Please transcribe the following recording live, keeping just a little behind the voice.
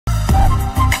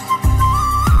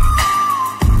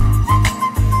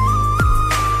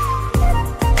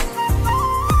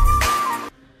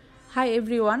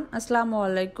Everyone, আসসালামু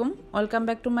আলাইকুম। Welcome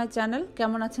back to my channel.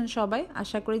 কেমন আছেন সবাই?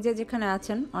 আশা করি যে যেখানে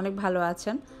আছেন অনেক ভালো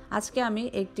আছেন। আজকে আমি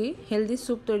একটি হেলদি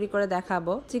স্যুপ তৈরি করে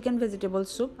দেখাবো, চিকেন ভেজিটেবল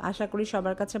স্যুপ। আশা করি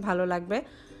সবার কাছে ভালো লাগবে।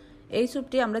 এই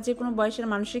স্যুপটি আমরা যে কোনো বয়সের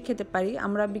মানুষই খেতে পারি,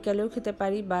 আমরা বিকালেও খেতে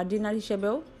পারি বা ডিনার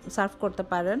হিসেবেও সার্ভ করতে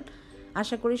পারেন।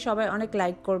 আশা করি সবাই অনেক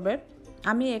লাইক করবে।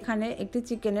 আমি এখানে একটি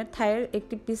চিকেনের থাইয়ের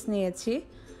একটি পিস নিয়েছি।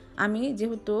 আমি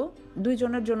যেহেতু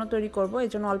দুইজনের জন্য তৈরি করব, এই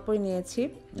জন্য অল্পই নিয়েছি।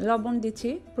 লবণ দিচ্ছি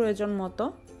প্রয়োজন মতো।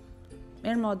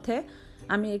 এর মধ্যে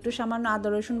আমি একটু সামান্য আদা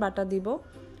রসুন বাটা দিব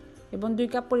এবং 2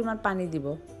 কাপ পরিমাণ পানি দিব।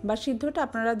 বা সিদ্ধটা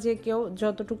আপনারা যে কেউ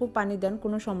যতটুকু পানি দেন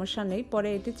কোনো সমস্যা নেই। পরে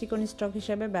এটি চিকেন স্টক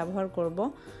হিসেবে ব্যবহার করব।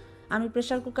 আমি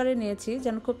প্রেসার কুকারে নিয়েছি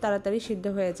যেন খুব তাড়াতাড়ি সিদ্ধ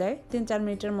হয়ে যায়। 3-4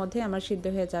 মিনিটের মধ্যে আমার সিদ্ধ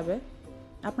হয়ে যাবে।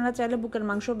 আপনারা চাইলে বুকের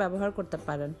মাংস ব্যবহার করতে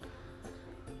পারেন।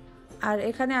 আর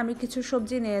এখানে আমি কিছু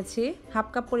সবজি নিয়েছি। 1/2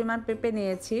 কাপ পরিমাণ পেঁপে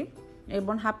নিয়েছি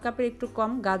এবং 1/2 কাপের একটু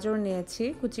কম গাজর নিয়েছি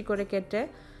কুচি করে কেটে।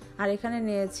 আর এখানে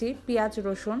নিয়েছি পেঁয়াজ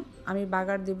রসুন, আমি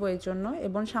বাগার দিব এই জন্য,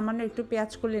 এবং সামান্য একটু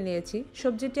পেঁয়াজ কলি নিয়েছি।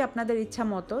 সবজিটি আপনাদের ইচ্ছা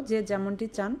মতো যে যেমনটি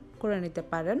চান করে নিতে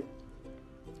পারেন।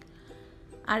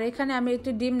 আর এখানে আমি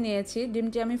একটি ডিম নিয়েছি,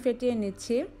 ডিমটি আমি ফেটিয়ে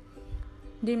নিচ্ছি।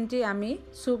 ডিমটি আমি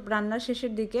স্যুপ রান্নার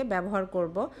শেষের দিকে ব্যবহার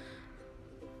করব।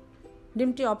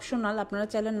 ডিমটি অপশনাল, আপনারা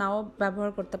চাইলে নাও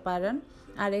ব্যবহার করতে পারেন।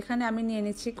 আর এখানে আমি নিয়ে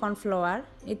নিচ্ছি কর্নফ্লাওয়ার,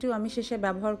 এটিও আমি শেষে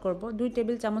ব্যবহার করব। 2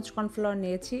 টেবিল চামচ কর্নফ্লাওয়ার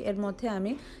নিয়েছি। এর মধ্যে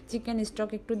আমি চিকেন স্টক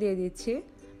একটু দিয়ে দিচ্ছি,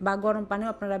 বা গরম পানিও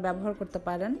আপনারা ব্যবহার করতে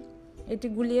পারেন। এটি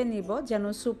গুলিয়ে নিব যেন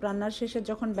স্যুপ রান্নার শেষে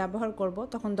যখন ব্যবহার করব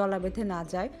তখন দলা বেঁধে না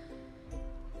যায়।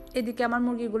 এদিকে আমার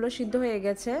মুরগিগুলো সিদ্ধ হয়ে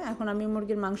গেছে। এখন আমি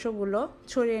মুরগির মাংসগুলো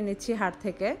ছড়িয়ে নিচ্ছি হাড়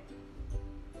থেকে।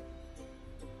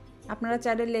 আপনারা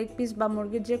চাইলে লেগ পিস বা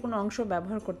মুরগির যে কোনো অংশ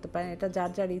ব্যবহার করতে পারেন, এটা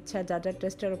যার যার ইচ্ছা, যার যার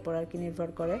টেস্টের উপর আর কি নির্ভর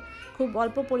করে। খুব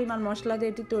অল্প পরিমাণ মশলা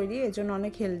দিয়ে এটি তৈরি, এজন্য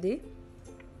অনেক হেলদি।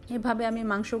 এভাবে আমি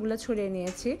মাংসগুলো ছড়িয়ে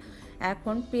নিয়েছি।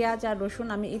 এখন পেঁয়াজ আর রসুন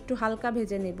আমি একটু হালকা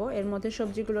ভেজে নিব। এর মধ্যে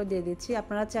সবজিগুলো দিয়ে দিচ্ছি।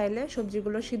 আপনারা চাইলে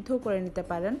সবজিগুলো সিদ্ধ করে নিতে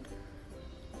পারেন।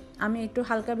 আমি একটু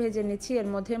হালকা ভেজে নিচ্ছি। এর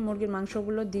মধ্যে মুরগির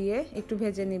মাংসগুলো দিয়ে একটু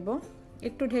ভেজে নিব।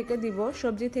 একটু ঢেকে দিব,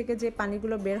 সবজি থেকে যে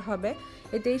পানিগুলো বের হবে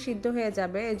এতেই সিদ্ধ হয়ে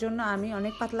যাবে। এজন্য আমি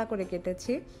অনেক পাতলা করে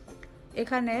কেটেছি।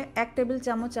 এখানে 1 টেবিল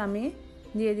চামচ আমি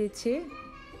দিয়ে দিচ্ছি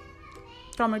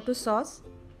টমেটো সস,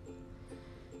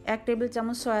 1 টেবিল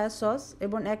চামচ সয়া সস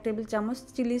এবং 1 টেবিল চামচ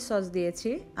চিলি সস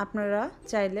দিয়েছি। আপনারা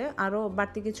চাইলে আরও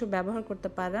বাড়তি কিছু ব্যবহার করতে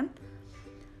পারেন।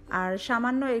 আর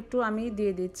সামান্য একটু আমি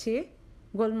দিয়ে দিচ্ছি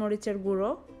গোলমরিচের গুঁড়ো,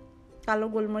 কালো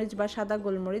গোলমরিচ বা সাদা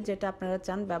গোলমরিচ, যেটা আপনারা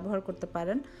চান ব্যবহার করতে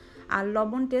পারেন। আর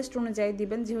লবণ টেস্ট অনুযায়ী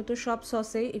দিবেন, যেহেতু সব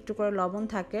সসেই একটু করে লবণ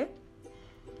থাকে।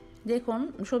 দেখুন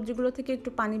সবজিগুলো থেকে একটু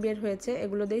পানি বের হয়েছে,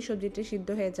 এগুলো দিয়েই সবজিটি সিদ্ধ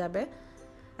হয়ে যাবে।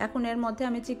 এখন এর মধ্যে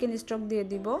আমি চিকেন স্টক দিয়ে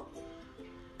দিব।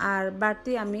 আর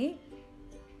বাড়তি আমি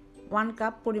 1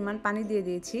 কাপ পরিমাণ পানি দিয়ে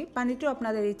দিয়েছি। পানিটাও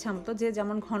আপনাদের ইচ্ছা মতো, যে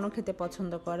যেমন ঘন খেতে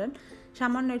পছন্দ করেন।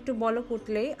 সামান্য একটু বলক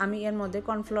উঠলেই আমি এর মধ্যে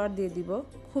কর্নফ্লাওয়ার দিয়ে দিব।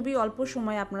 খুবই অল্প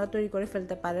সময়ে আপনারা তৈরি করে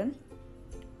ফেলতে পারেন।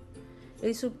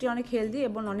 এই স্যুপটি অনেক হেলদি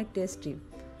এবং অনেক টেস্টি।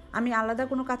 আমি আলাদা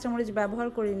কোনো কাঁচামরিচ ব্যবহার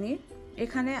করিনি।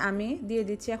 এখানে আমি দিয়ে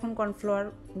দিচ্ছি এখন কর্নফ্লাওয়ার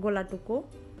গোলাটুকু।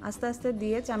 আস্তে আস্তে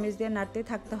দিয়ে চামচ দিয়ে নাড়তে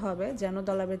থাকতে হবে যেন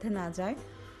দলা বেঁধে না যায়।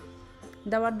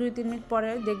 দেওয়ার 2-3 মিনিট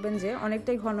পরে দেখবেন যে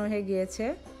অনেকটাই ঘন হয়ে গিয়েছে।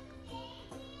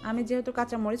 আমি যেহেতু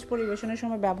কাঁচামরিচ পরিবেশনের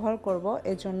সময় ব্যবহার করব,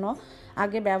 এজন্য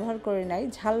আগে ব্যবহার করে নাই।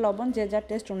 ঝাল লবণ যে যার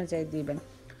টেস্ট অনুযায়ী দিবেন।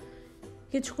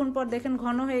 কিছুক্ষণ পর দেখেন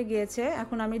ঘন হয়ে গিয়েছে।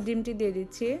 এখন আমি ডিমটি দিয়ে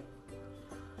দিচ্ছি।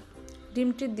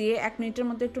 ডিমটি দিয়ে 1 মিনিটের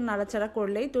মধ্যে একটু নাড়াচাড়া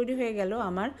করলেই তৈরি হয়ে গেল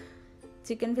আমার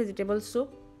চিকেন ভেজিটেবল স্যুপ।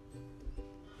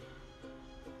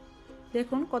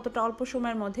 দেখুন কতটা অল্প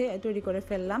সময়ের মধ্যে তৈরি করে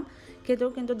ফেললাম। খেতেও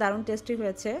কিন্তু দারুণ টেস্টি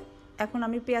হয়েছে। এখন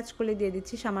আমি পেঁয়াজ কলি দিয়ে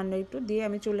দিচ্ছি সামান্য একটু, দিয়ে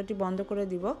আমি চুলাটি বন্ধ করে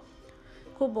দিব।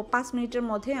 খুব 5 মিনিটের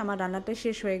মধ্যে আমার রান্নাটা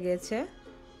শেষ হয়ে গিয়েছে।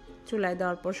 চুলায়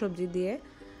দেওয়ার পর সবজি দিয়ে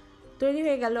তৈরি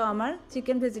হয়ে গেল আমার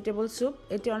চিকেন ভেজিটেবল স্যুপ।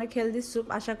 এটি অনেক হেলদি স্যুপ।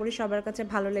 আশা করি সবার কাছে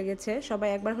ভালো লেগেছে। সবাই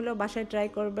একবার হলেও বাসায় ট্রাই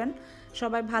করবেন।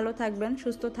 সবাই ভালো থাকবেন,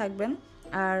 সুস্থ থাকবেন।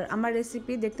 আর আমার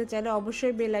রেসিপি দেখতে চাইলে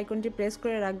অবশ্যই বেল আইকনটি প্রেস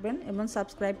করে রাখবেন এবং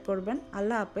সাবস্ক্রাইব করবেন।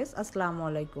 আল্লাহ হাফেজ, আসসালামু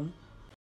আলাইকুম।